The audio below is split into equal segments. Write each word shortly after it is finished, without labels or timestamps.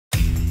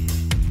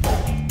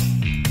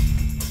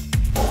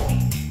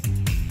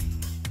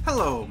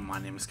Hello, my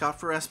name is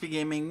Scott for SP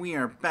Gaming. We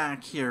are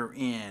back here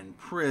in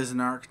Prison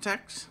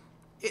Architect.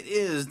 It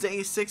is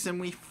day 6 and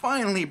we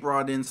finally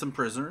brought in some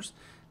prisoners.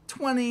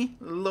 20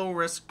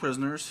 low-risk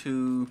prisoners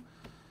who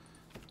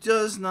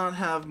does not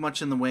have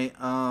much in the way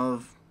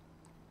of...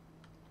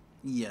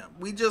 Yeah,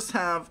 we just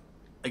have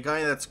a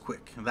guy that's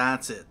quick.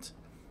 That's it.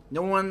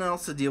 No one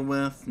else to deal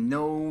with.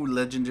 No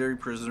legendary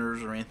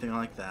prisoners or anything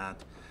like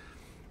that.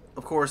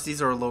 Of course,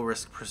 these are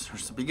low-risk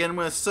prisoners to begin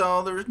with,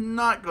 so there's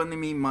not going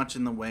to be much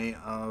in the way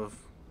of,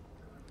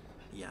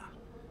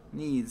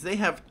 needs. They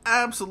have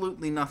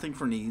absolutely nothing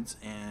for needs,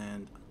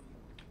 and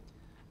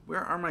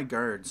where are my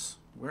guards?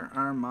 Where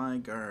are my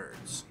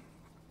guards?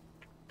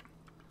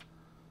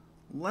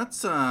 Let's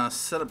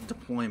set up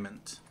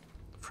deployment,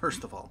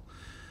 first of all.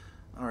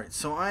 Alright,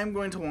 so I'm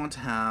going to want to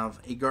have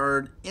a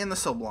guard in the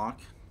cell block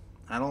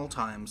at all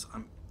times.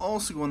 I'm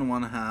also going to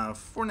want to have,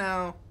 for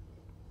now,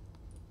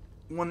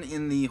 one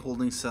in the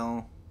holding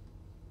cell.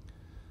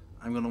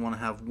 I'm going to want to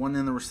have one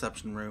in the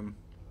reception room.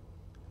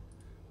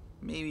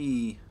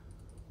 Maybe...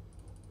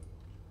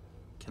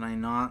 Can I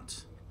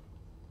not?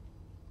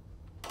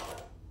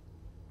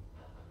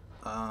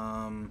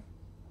 Oh,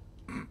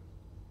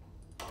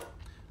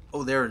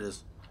 there it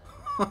is.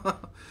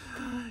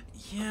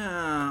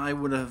 Yeah, I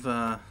would have...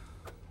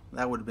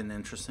 that would have been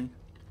interesting.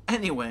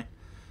 Anyway,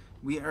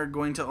 we are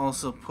going to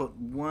also put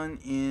one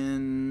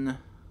in...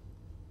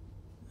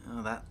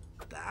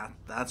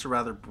 That's a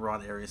rather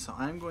broad area, so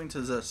I'm going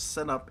to just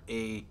set up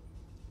a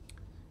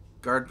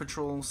guard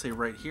patrol, say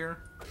right here.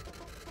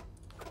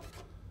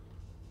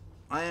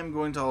 I am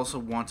going to also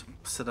want to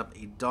set up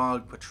a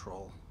dog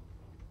patrol.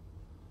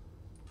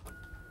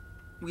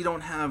 We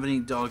don't have any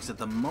dogs at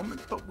the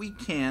moment, but we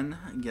can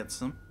get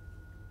some.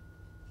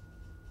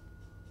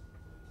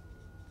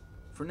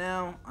 For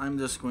now, I'm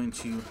just going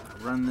to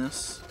run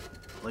this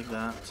like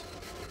that.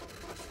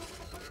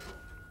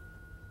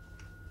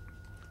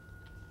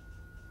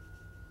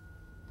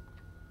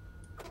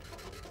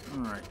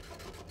 Alright.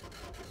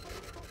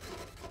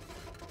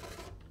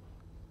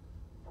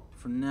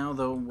 For now,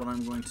 though, what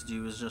I'm going to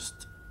do is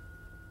just...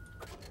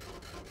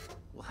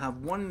 We'll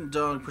have one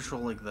dog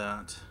patrol like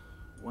that.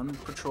 One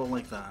patrol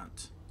like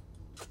that.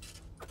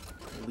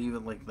 We'll leave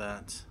it like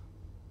that.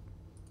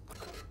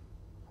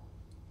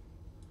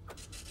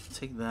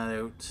 Take that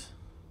out.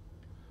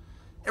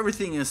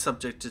 Everything is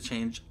subject to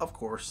change, of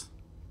course.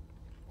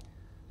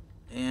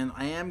 And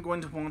I am going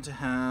to want to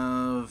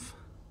have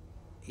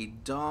a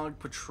dog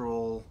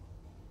patrol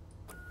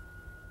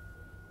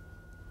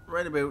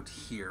right about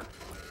here.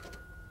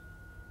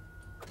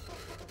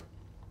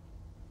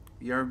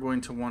 We are going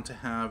to want to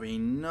have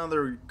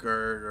another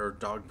guard or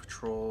dog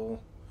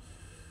patrol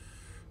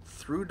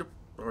through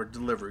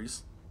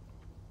deliveries.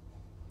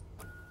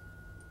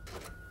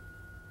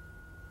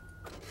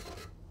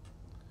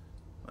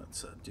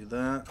 Let's do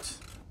that.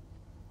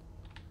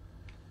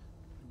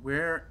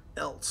 Where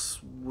else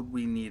would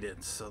we need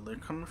it? So they're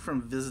coming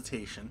from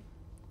visitation.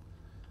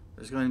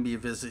 There's going to be a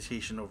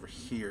visitation over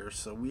here,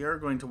 so we are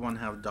going to want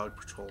to have dog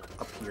patrol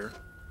up here.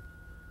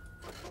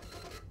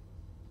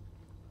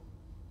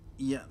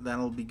 Yeah,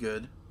 that'll be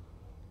good,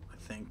 I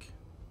think.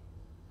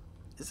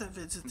 Is that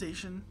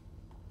visitation?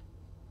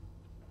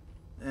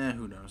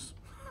 Who knows.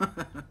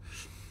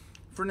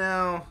 For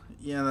now,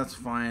 yeah, that's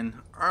fine.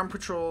 Armed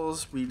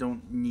patrols, we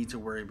don't need to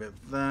worry about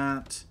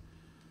that.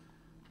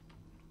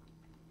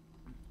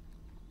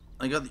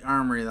 I got the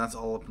armory, that's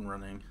all up and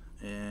running.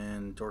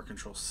 And door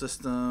control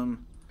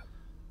system.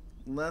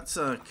 Let's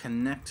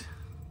connect.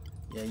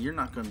 Yeah, you're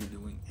not going to be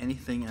doing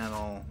anything at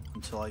all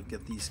until I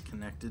get these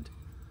connected.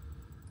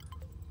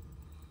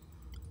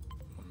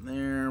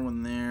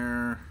 One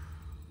there.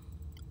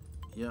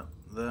 Yep,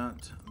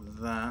 that.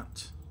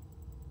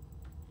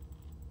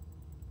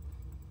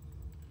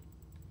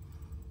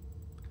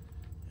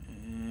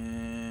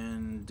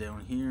 And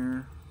down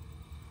here.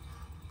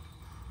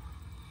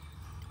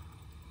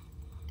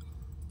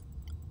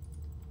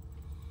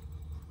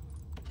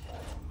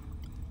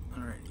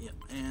 Alright, yep,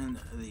 and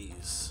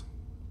these.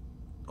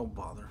 Oh,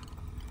 bother.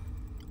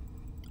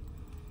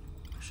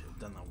 I should have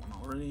done that one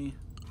already.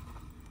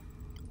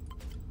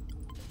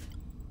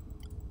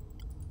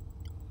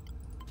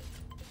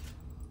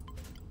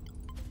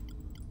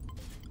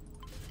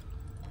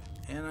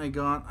 And I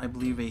got, I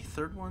believe, a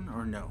third one,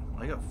 or no,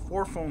 I got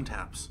 4 phone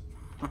taps.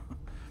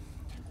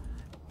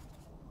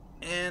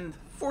 And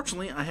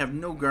fortunately, I have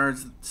no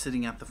guards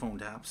sitting at the phone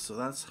taps, so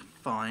that's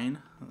fine.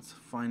 That's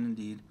fine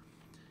indeed.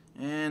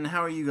 And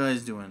how are you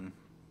guys doing?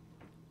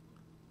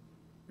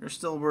 You're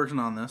still working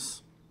on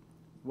this.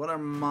 What are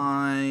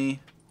my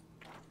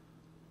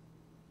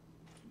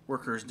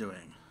workers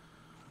doing?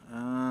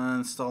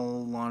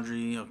 Install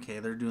laundry. Okay,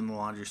 they're doing the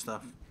laundry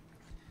stuff.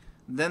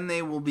 Then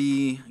they will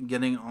be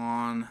getting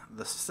on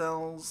the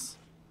cells,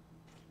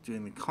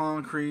 doing the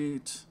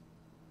concrete,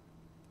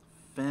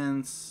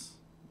 fence,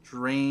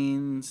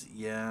 drains.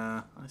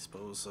 Yeah, I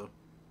suppose so.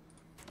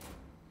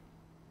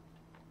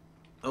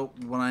 Oh,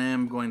 what I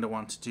am going to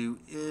want to do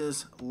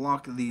is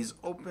lock these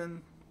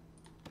open,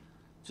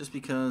 just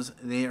because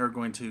they are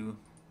going to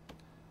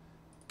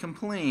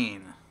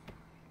complain.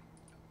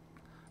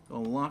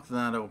 We'll lock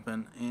that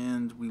open,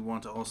 and we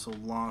want to also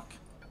lock...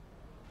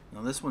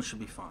 Now this one should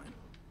be fine.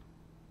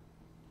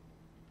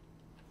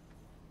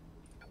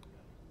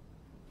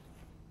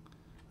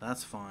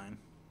 That's fine.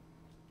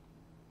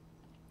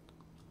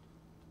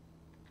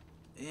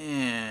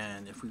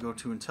 And if we go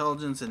to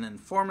intelligence and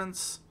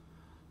informants,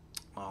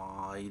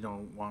 aw, you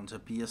don't want to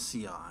be a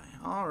CI.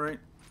 Alright.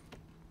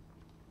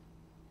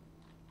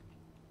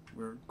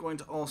 We're going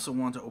to also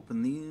want to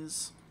open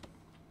these.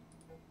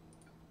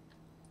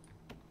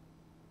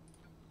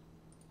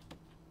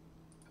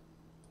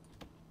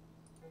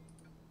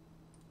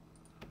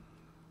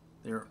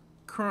 They're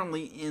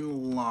currently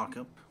in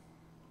lockup.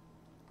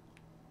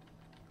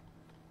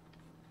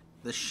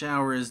 The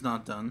shower is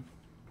not done.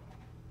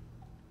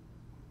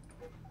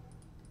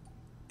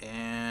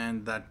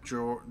 And that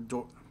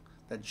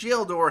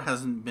jail door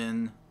hasn't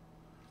been...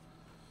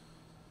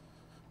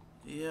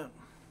 Yep.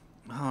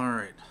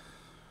 Alright.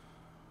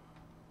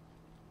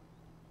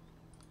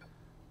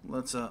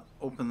 Let's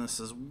open this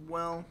as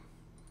well.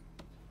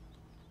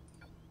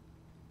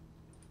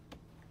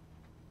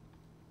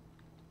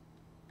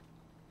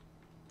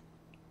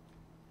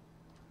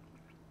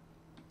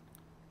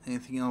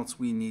 Anything else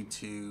we need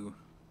to...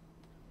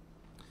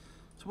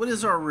 So what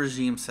is our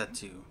regime set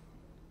to?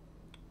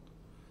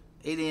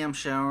 8 a.m.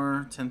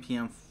 shower, 10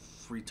 p.m.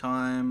 free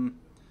time,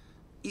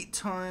 eat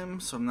time,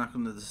 so I'm not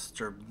going to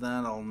disturb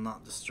that. I'll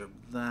not disturb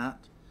that.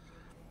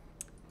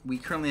 We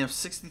currently have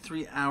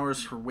 63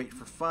 hours for wait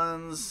for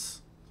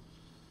funds.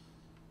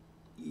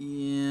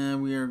 Yeah,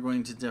 we are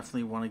going to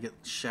definitely want to get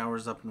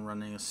showers up and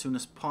running as soon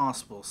as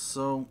possible.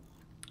 So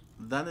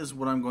that is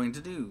what I'm going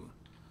to do.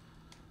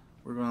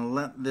 We're going to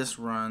let this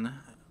run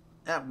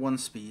at 1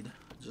 speed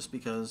just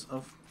because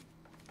of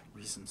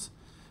reasons.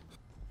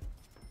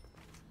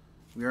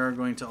 We are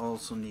going to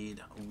also need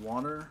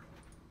water.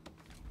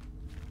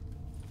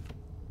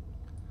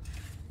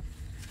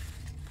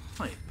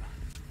 Pipe.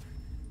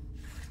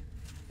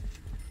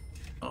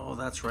 Oh,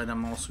 that's right.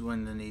 I'm also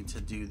going to need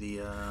to do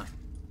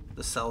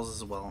the cells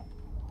as well.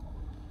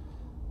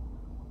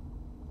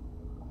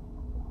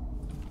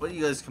 What do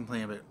you guys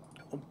complain about?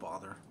 Oh,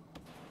 bother.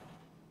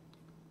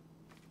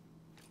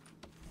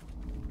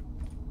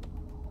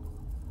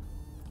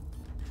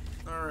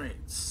 Alright,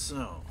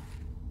 so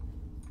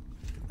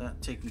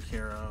that taken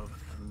care of,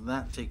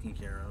 that taken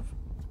care of.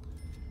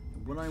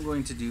 What I'm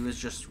going to do is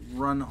just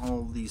run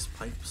all these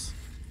pipes.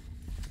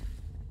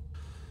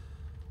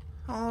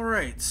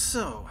 Alright,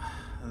 so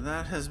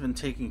that has been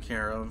taken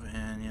care of,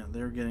 and yeah,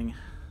 they're getting...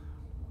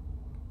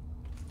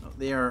 Oh,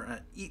 they are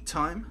at eat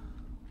time.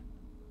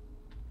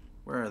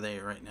 Where are they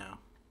right now?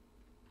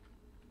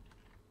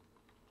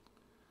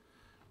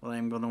 What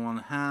I'm going to want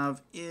to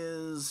have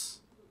is...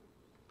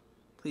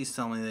 Please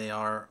tell me they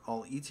are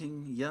all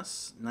eating.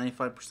 Yes,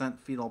 95%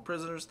 feed all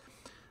prisoners.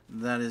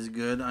 That is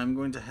good. I'm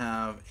going to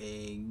have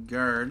a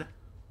guard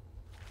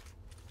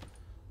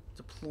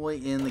deploy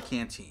in the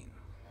canteen.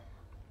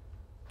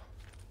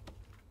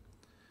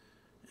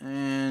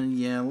 And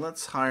yeah,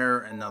 let's hire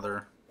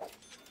another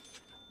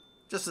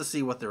just to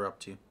see what they're up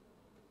to.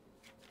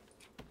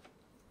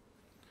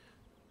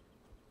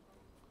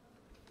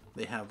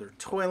 They have their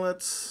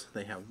toilets.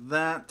 They have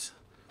that.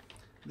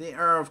 They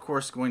are, of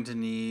course, going to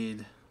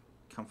need...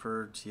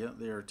 comfort, yeah,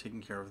 they are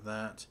taking care of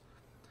that.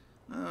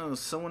 Oh,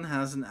 someone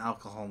has an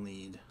alcohol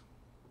need.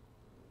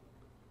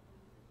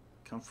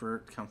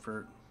 Comfort,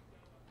 comfort.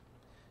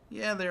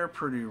 Yeah, they are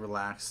pretty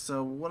relaxed.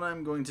 So what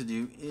I'm going to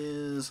do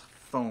is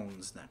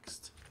phones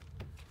next.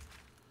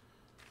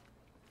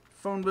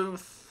 Phone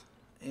booth,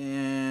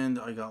 and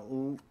I got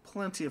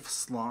plenty of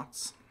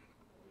slots.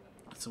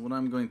 So what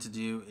I'm going to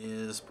do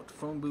is put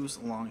phone booths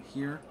along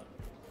here.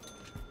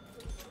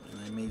 And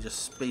I may just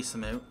space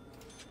them out.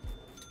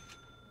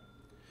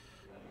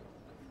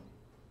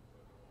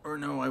 Or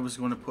no, I was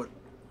going to put...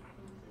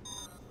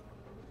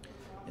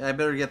 Yeah, I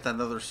better get that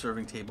other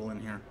serving table in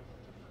here.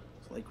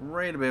 So like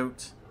right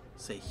about,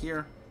 say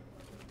here.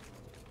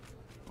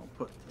 I'll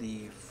put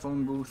the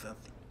phone booth at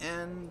the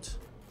end.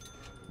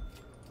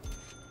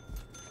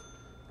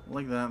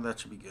 Like that, that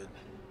should be good.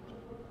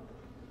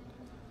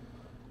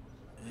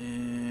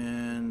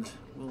 And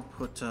we'll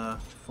put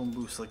phone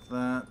booths like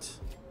that.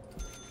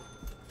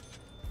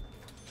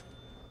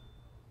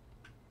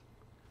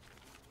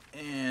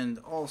 And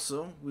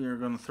also, we are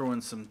going to throw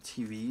in some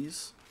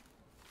TVs.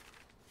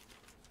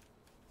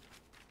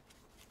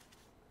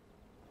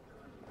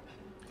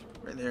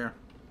 Right there.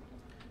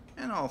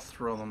 And I'll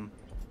throw them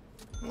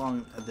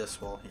along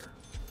this wall here.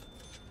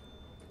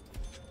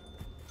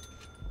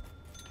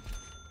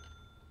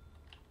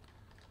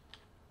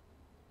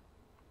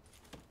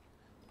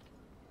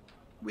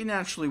 We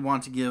naturally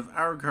want to give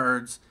our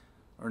guards,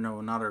 or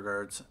no, not our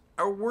guards,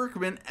 our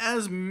workmen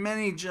as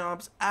many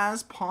jobs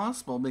as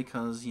possible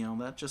because, you know,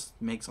 that just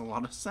makes a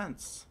lot of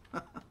sense.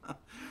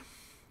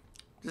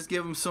 Just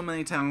give them so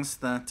many tasks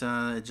that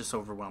it just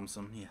overwhelms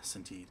them. Yes,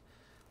 indeed.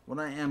 What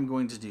I am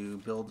going to do,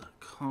 build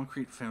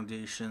concrete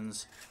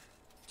foundations.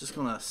 Just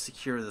going to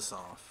secure this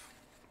off.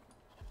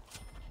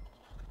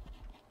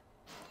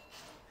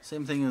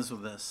 Same thing as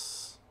with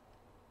this.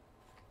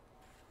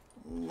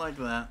 Like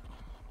that.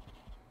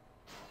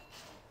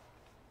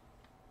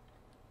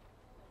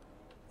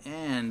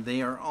 And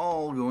they are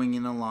all going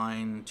in a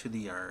line to the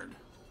yard.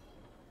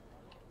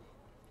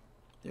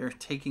 They're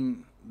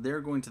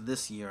going to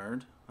this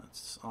yard.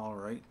 That's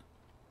alright.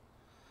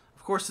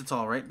 Of course it's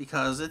alright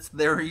because it's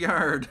their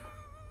yard.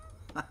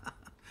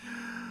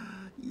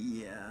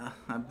 Yeah,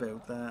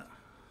 about that.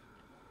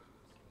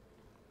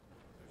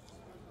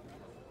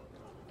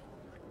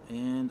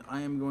 And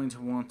I am going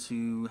to want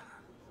to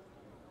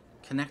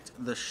connect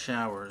the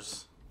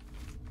showers.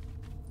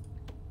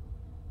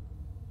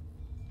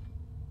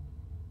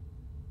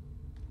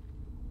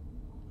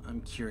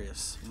 I'm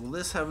curious. Will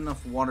this have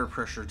enough water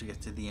pressure to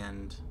get to the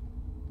end?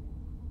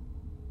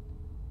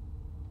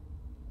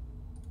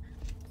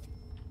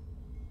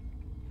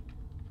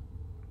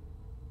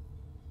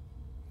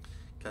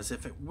 Because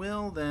if it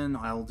will, then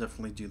I'll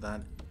definitely do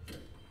that.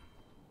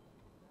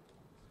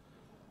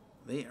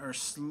 They are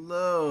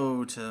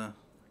slow to...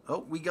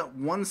 Oh, we got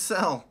one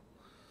cell.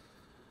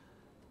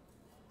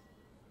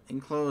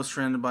 Enclosed,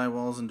 surrounded by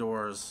walls and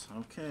doors.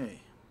 Okay.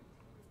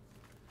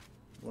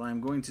 What I'm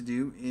going to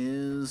do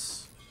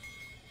is...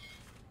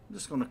 I'm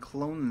just going to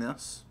clone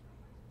this.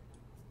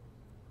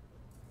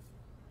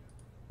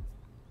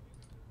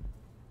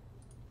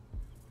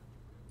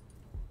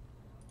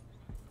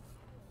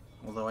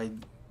 Although I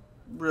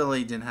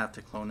really didn't have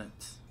to clone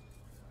it.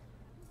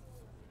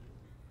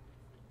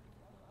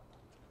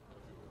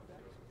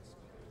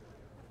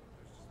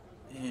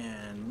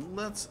 And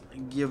let's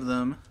give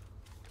them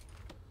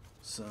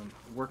some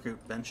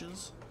workout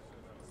benches.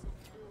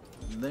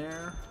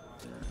 There,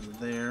 and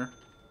there.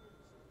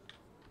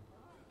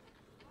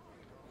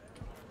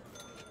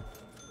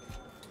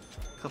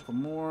 A couple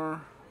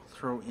more.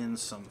 Throw in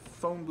some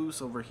phone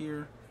booths over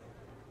here.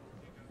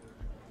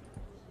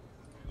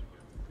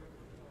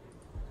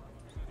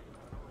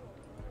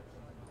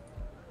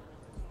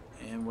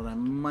 And what I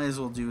might as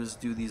well do is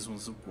do these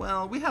ones as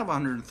well. We have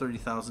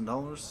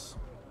 $130,000.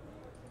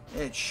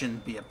 It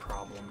shouldn't be a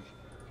problem.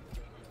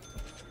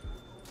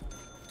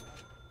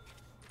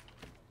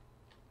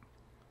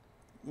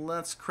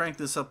 Let's crank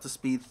this up to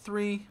speed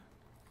 3.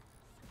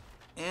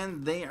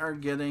 And they are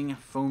getting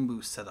phone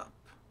booth set up.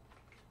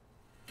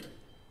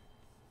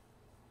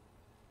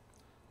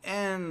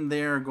 And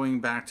they're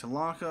going back to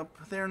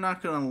lockup. They're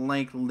not going to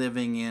like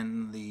living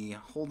in the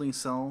holding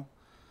cell.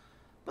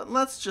 But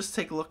let's just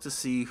take a look to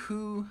see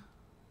who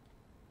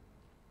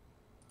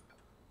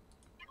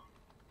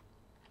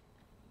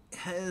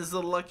is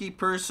the lucky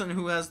person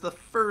who has the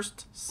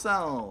first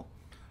cell.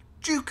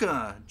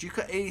 Juka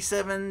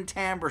 87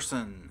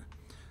 Tamberson.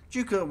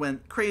 Juka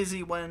went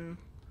crazy when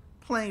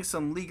playing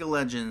some League of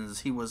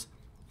Legends. He was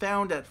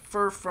found at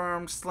Fur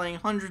Farm slaying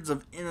hundreds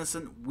of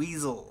innocent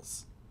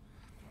weasels.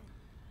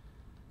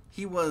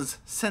 He was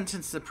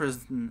sentenced to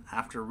prison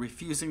after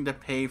refusing to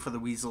pay for the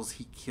weasels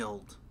he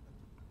killed.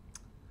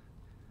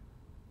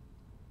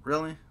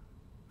 Really?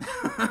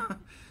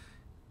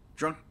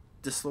 Drunk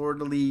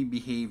disorderly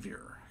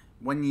behavior.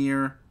 1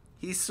 year.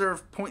 He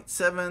served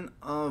 0.7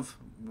 of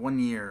 1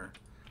 year.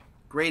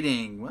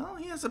 Grading. Well,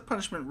 he has a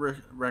punishment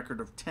record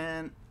of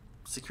 10.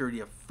 Security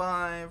of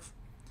 5.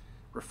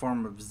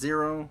 Reform of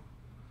 0.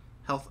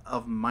 Health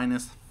of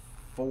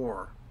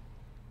 -4.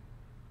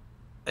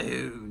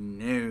 Oh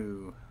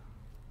no.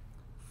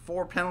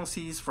 4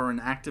 penalties for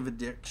an active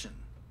addiction.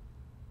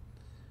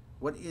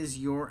 What is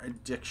your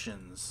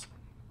addictions?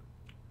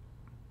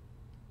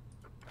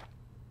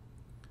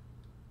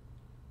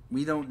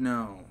 We don't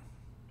know.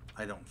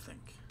 I don't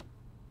think.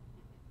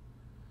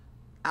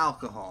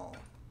 Alcohol.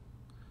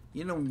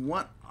 You know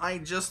what? I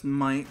just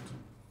might.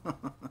 We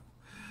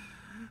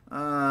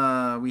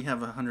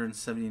have a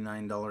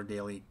 $179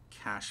 daily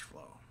cash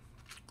flow.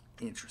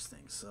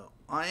 Interesting. So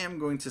I am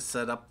going to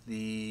set up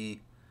the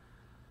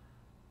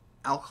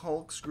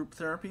alcoholics group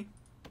therapy.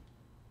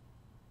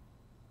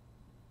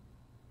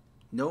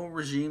 No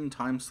regime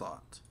time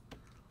slot.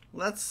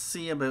 Let's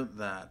see about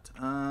that.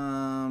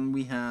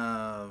 We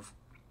have...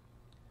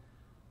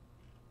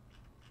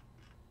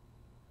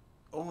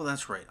 Oh,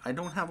 that's right. I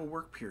don't have a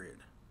work period.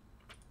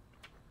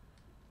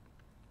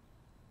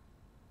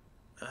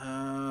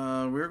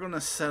 We're going to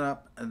set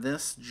up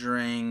this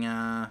during,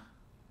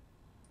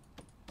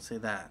 say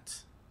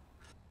that.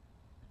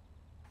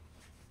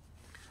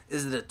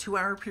 Is it a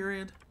 2-hour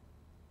period?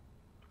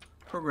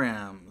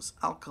 Programs,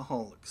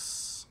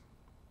 alcoholics.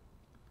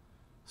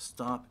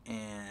 Stop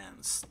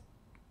and...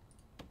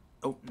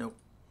 Oh, no,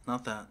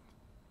 not that.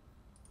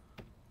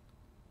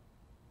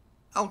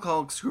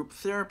 Alcoholics group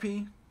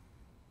therapy.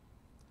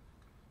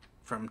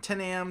 From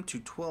 10 a.m. to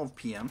 12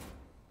 p.m.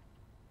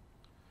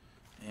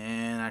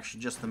 And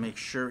actually, just to make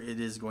sure it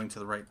is going to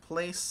the right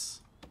place,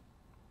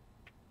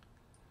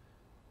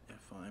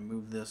 if I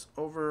move this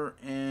over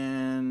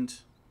and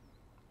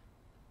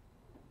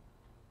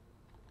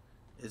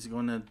is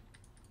going to,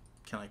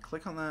 can I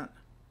click on that?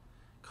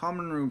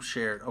 Common room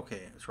shared.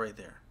 Okay, it's right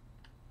there.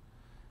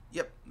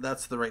 Yep,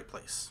 that's the right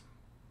place.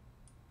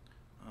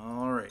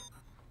 All right.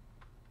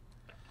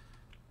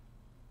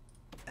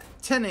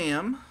 10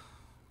 a.m.,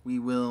 we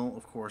will,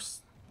 of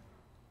course,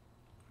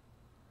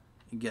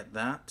 get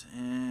that.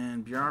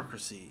 And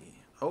bureaucracy.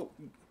 Oh,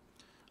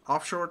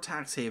 offshore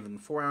tax haven,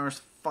 4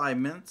 hours, 5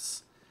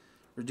 minutes.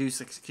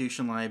 Reduce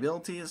execution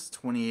liabilities,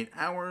 28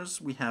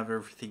 hours. We have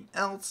everything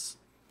else.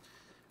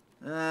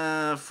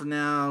 For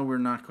now, we're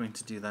not going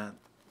to do that.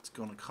 It's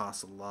going to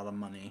cost a lot of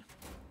money.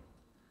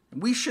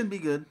 And we should be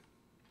good.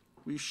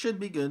 We should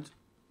be good.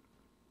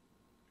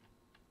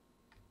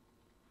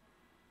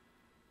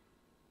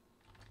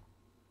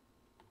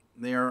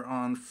 They are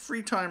on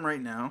free time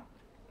right now.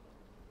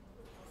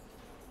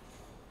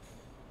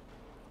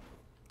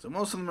 So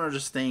most of them are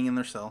just staying in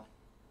their cell.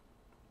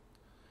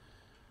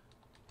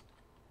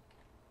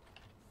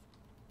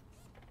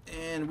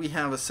 And we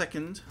have a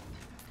second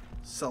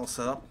cell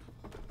set up.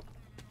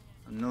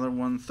 Another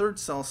one, third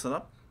cell set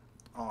up.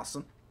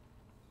 Awesome.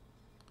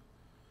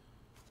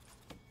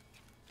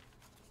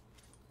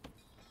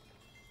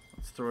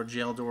 Let's throw a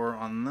jail door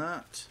on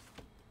that.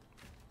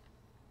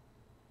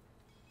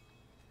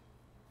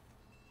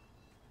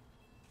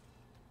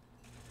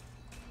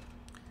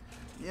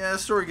 Yeah,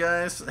 sorry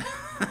guys.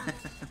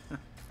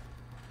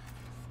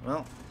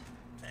 Well,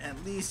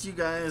 at least you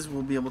guys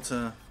will be able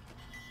to...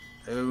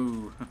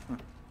 Oh.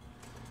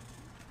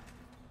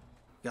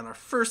 Got our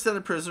first set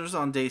of prisoners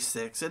on day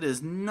 6. It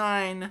is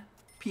 9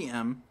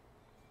 p.m.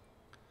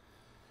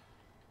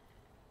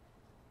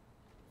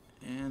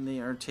 And they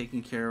are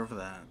taking care of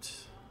that.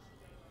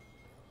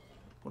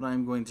 What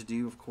I'm going to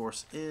do, of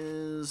course,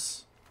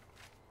 is...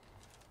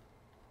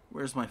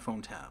 Where's my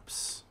phone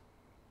taps?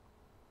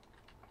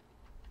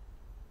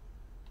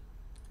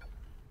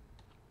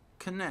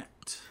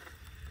 Connect.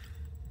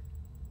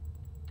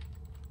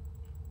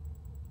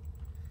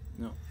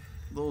 No,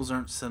 those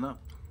aren't set up.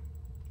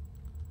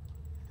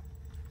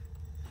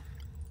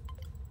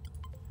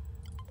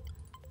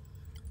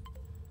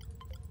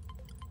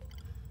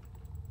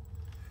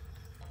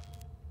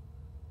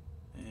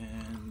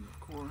 And of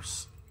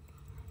course,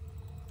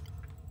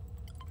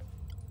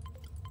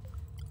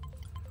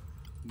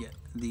 get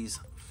these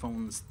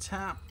phones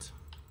tapped.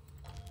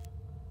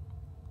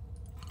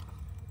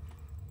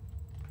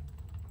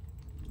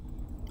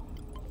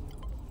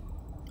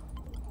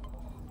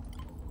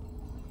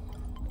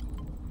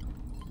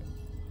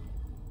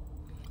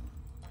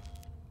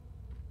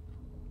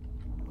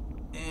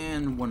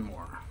 And one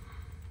more.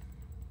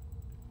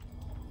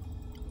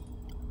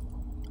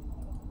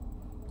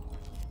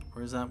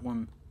 Where's that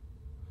one?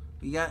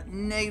 We got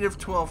negative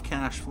 12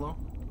 cash flow.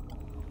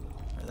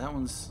 Right, that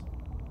one's...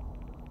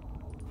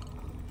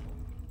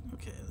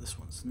 Okay, this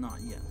one's not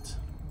yet.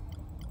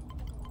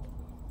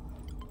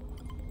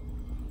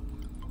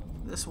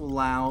 This will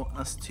allow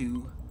us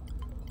to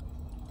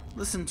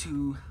listen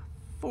to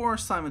 4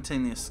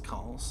 simultaneous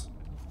calls.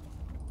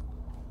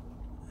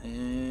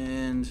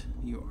 And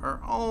you are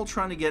all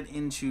trying to get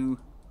into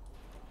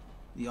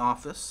the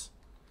office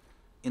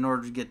in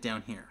order to get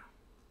down here.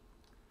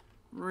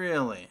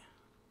 Really?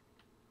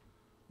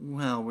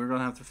 Well, we're going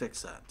to have to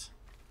fix that.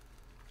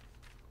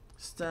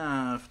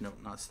 Staff. No,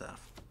 not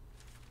staff.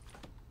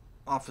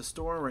 Office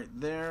door right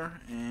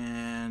there.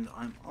 And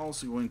I'm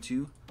also going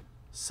to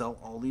sell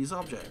all these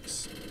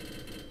objects.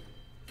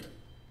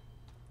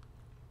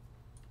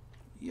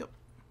 Yep.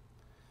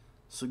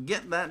 So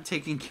get that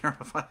taken care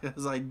of,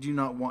 because I do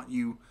not want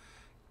you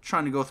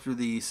trying to go through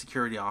the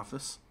security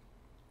office.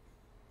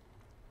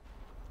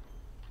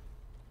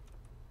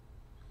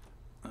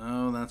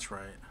 Oh, that's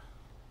right.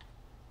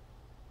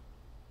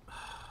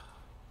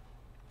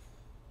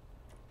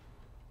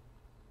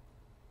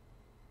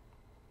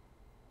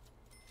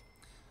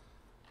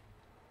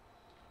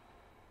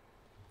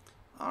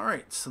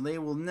 Alright, so they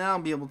will now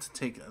be able to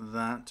take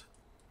that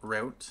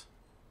route.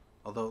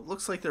 Although it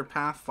looks like their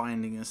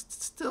pathfinding is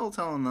still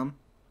telling them,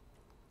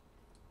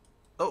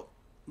 oh,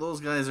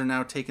 those guys are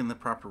now taking the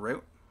proper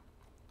route.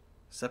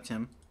 Except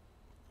him.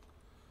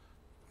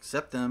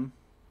 Except them.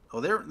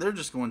 Oh, they're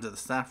just going to the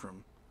staff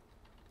room.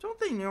 Don't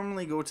they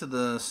normally go to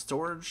the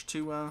storage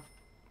to,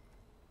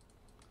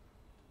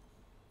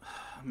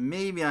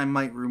 Maybe I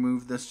might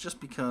remove this just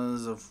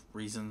because of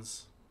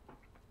reasons.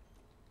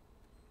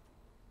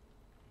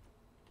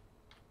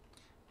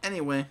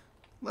 Anyway,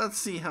 let's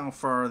see how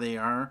far they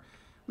are.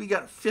 We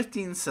got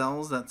 15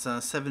 cells. That's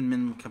 7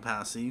 minimum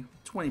capacity.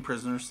 20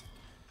 prisoners.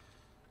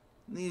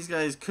 These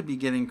guys could be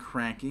getting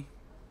cranky.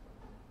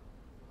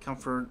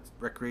 Comfort,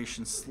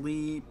 recreation,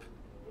 sleep.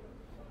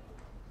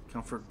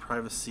 Comfort,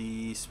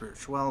 privacy,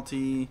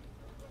 spirituality.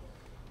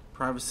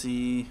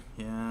 Privacy,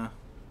 yeah.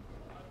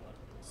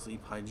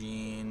 Sleep,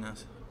 hygiene,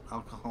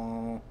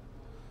 alcohol.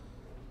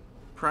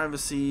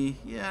 Privacy,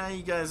 yeah,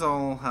 you guys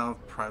all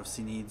have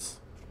privacy needs.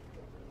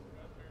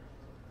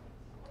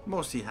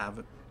 Most of you have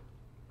it.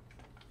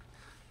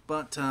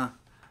 But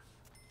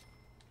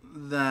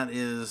that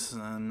is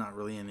not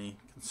really any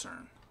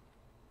concern.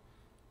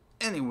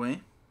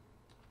 Anyway,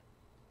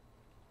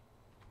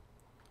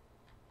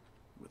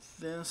 with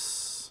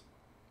this,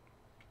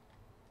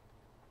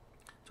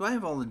 do I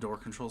have all the door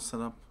controls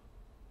set up?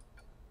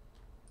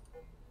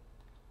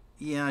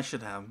 Yeah, I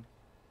should have.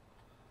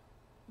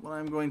 what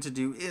I'm going to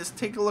do is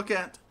take a look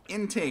at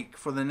intake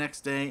for the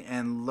next day,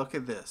 and look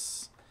at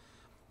this.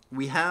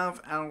 We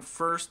have our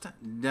first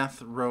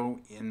death row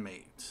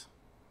inmate.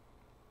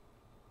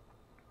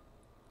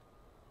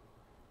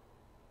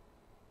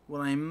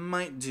 What I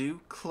might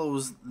do,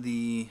 close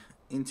the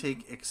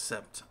intake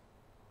except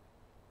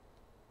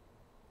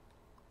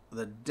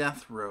the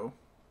death row,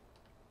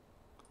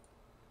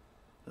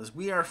 because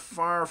we are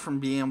far from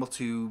being able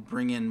to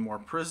bring in more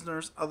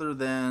prisoners other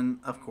than,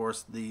 of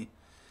course, the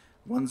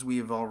ones we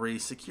have already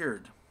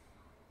secured.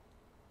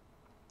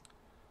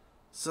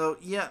 So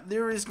yeah,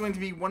 there is going to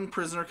be one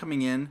prisoner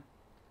coming in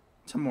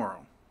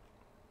tomorrow.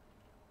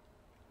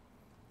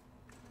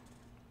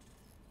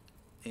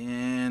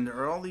 And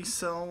are all these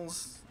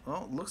cells...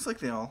 Oh, it looks like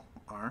they all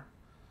are.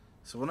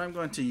 So what I'm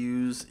going to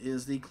use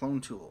is the clone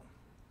tool.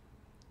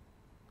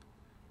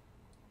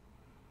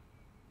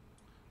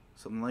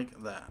 Something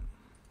like that.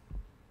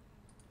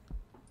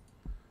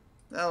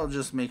 That'll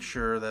just make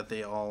sure that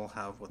they all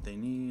have what they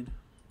need.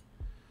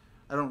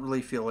 I don't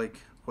really feel like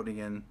putting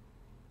in...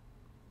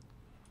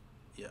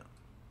 Yeah.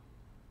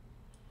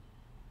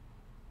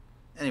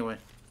 Anyway,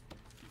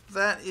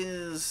 that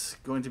is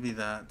going to be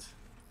that.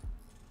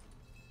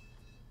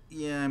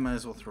 Yeah, I might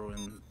as well throw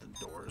in the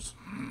doors.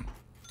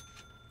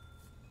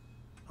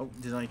 Oh,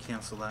 did I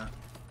cancel that?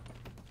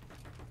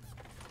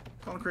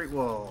 Concrete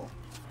wall.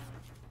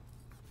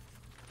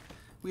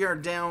 We are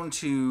down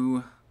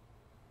to,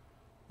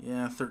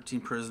 yeah, 13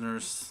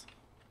 prisoners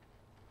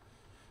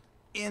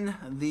in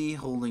the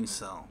holding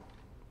cell.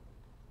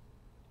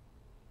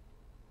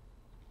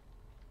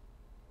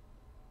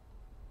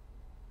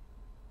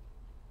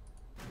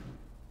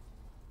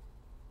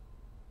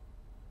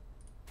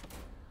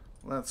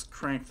 Let's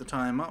crank the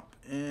time up,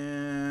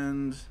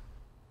 and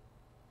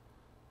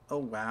oh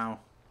wow.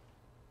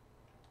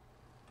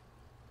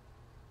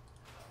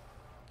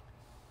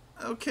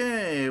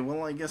 Okay,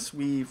 well I guess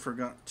we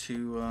forgot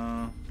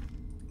to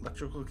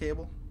electrical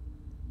cable.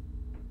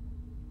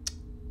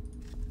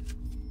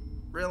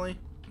 Really?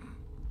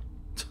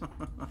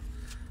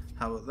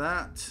 How about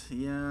that?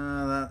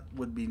 Yeah, that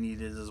would be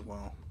needed as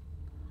well.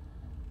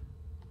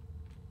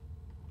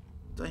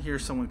 Did I hear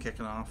someone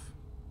kicking off?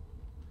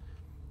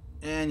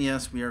 And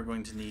yes, we are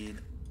going to need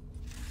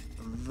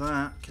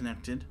that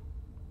connected,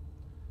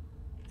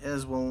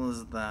 as well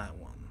as that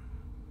one.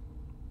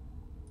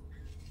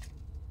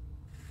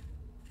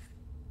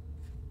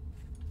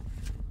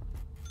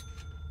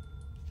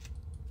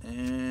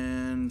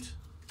 And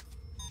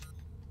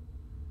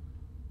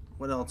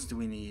what else do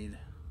we need?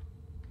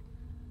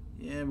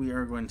 Yeah, we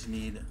are going to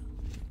need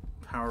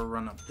power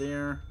run up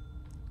there,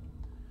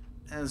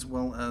 as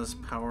well as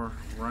power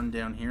run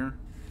down here.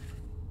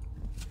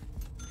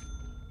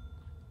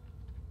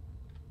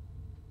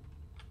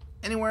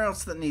 Anywhere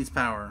else that needs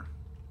power?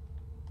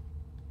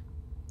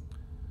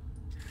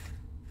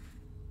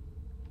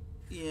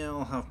 Yeah,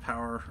 I'll have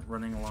power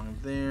running along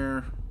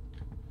there.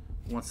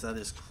 Once that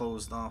is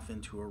closed off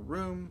into a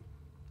room,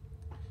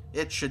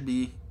 it should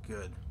be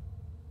good.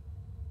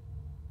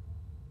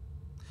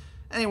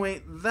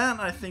 Anyway, that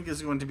I think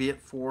is going to be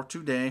it for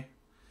today.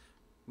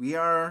 We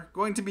are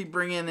going to be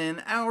bringing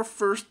in our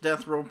first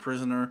death row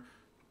prisoner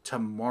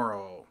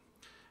tomorrow.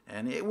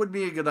 And it would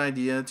be a good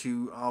idea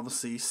to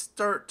obviously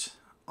start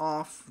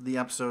off the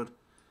episode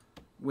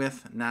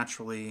with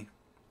naturally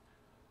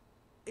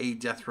a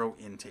death row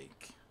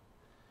intake.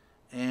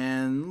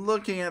 And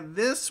looking at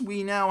this,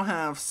 we now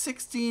have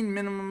 16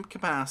 minimum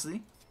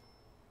capacity.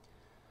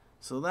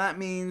 So that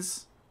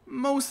means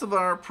most of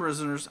our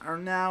prisoners are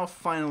now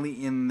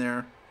finally in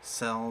their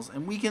cells,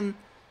 and we can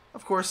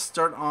of course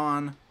start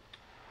on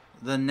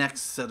the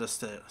next set of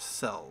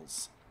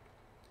cells.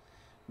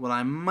 What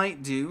I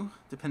might do,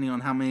 depending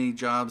on how many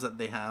jobs that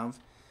they have,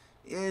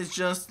 is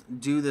just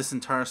do this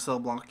entire cell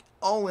block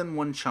all in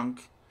one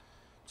chunk,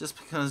 just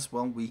because,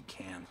 well, we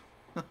can.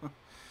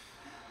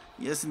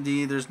 Yes,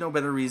 indeed, there's no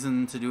better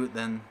reason to do it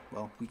than,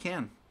 well, we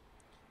can.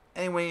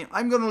 Anyway,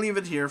 I'm going to leave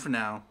it here for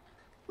now.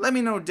 Let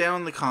me know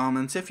down in the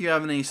comments if you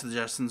have any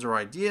suggestions or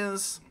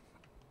ideas,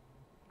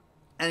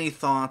 any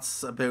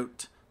thoughts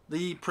about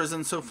the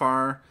prison so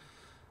far.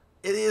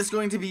 It is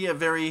going to be a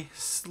very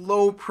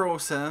slow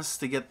process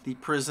to get the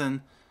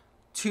prison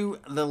to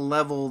the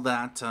level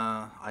that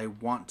I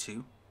want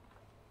to.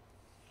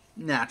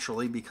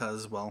 Naturally,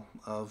 because, well,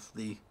 of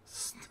the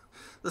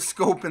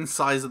scope and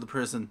size of the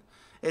prison.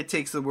 It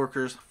takes the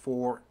workers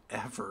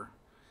forever.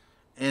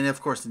 And, of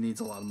course, it needs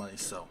a lot of money,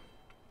 so.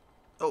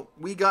 Oh,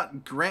 we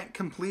got grant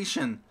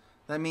completion.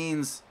 That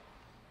means,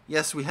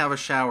 yes, we have a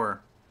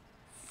shower.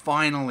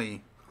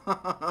 Finally.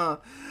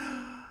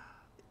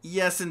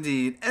 Yes,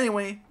 indeed.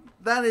 Anyway,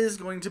 that is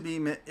going to be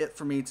it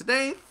for me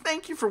today.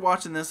 Thank you for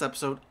watching this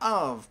episode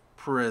of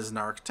Prison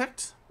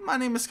Architect. My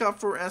name is Scott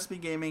for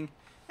SB Gaming,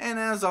 and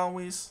as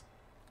always,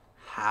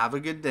 have a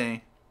good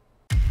day.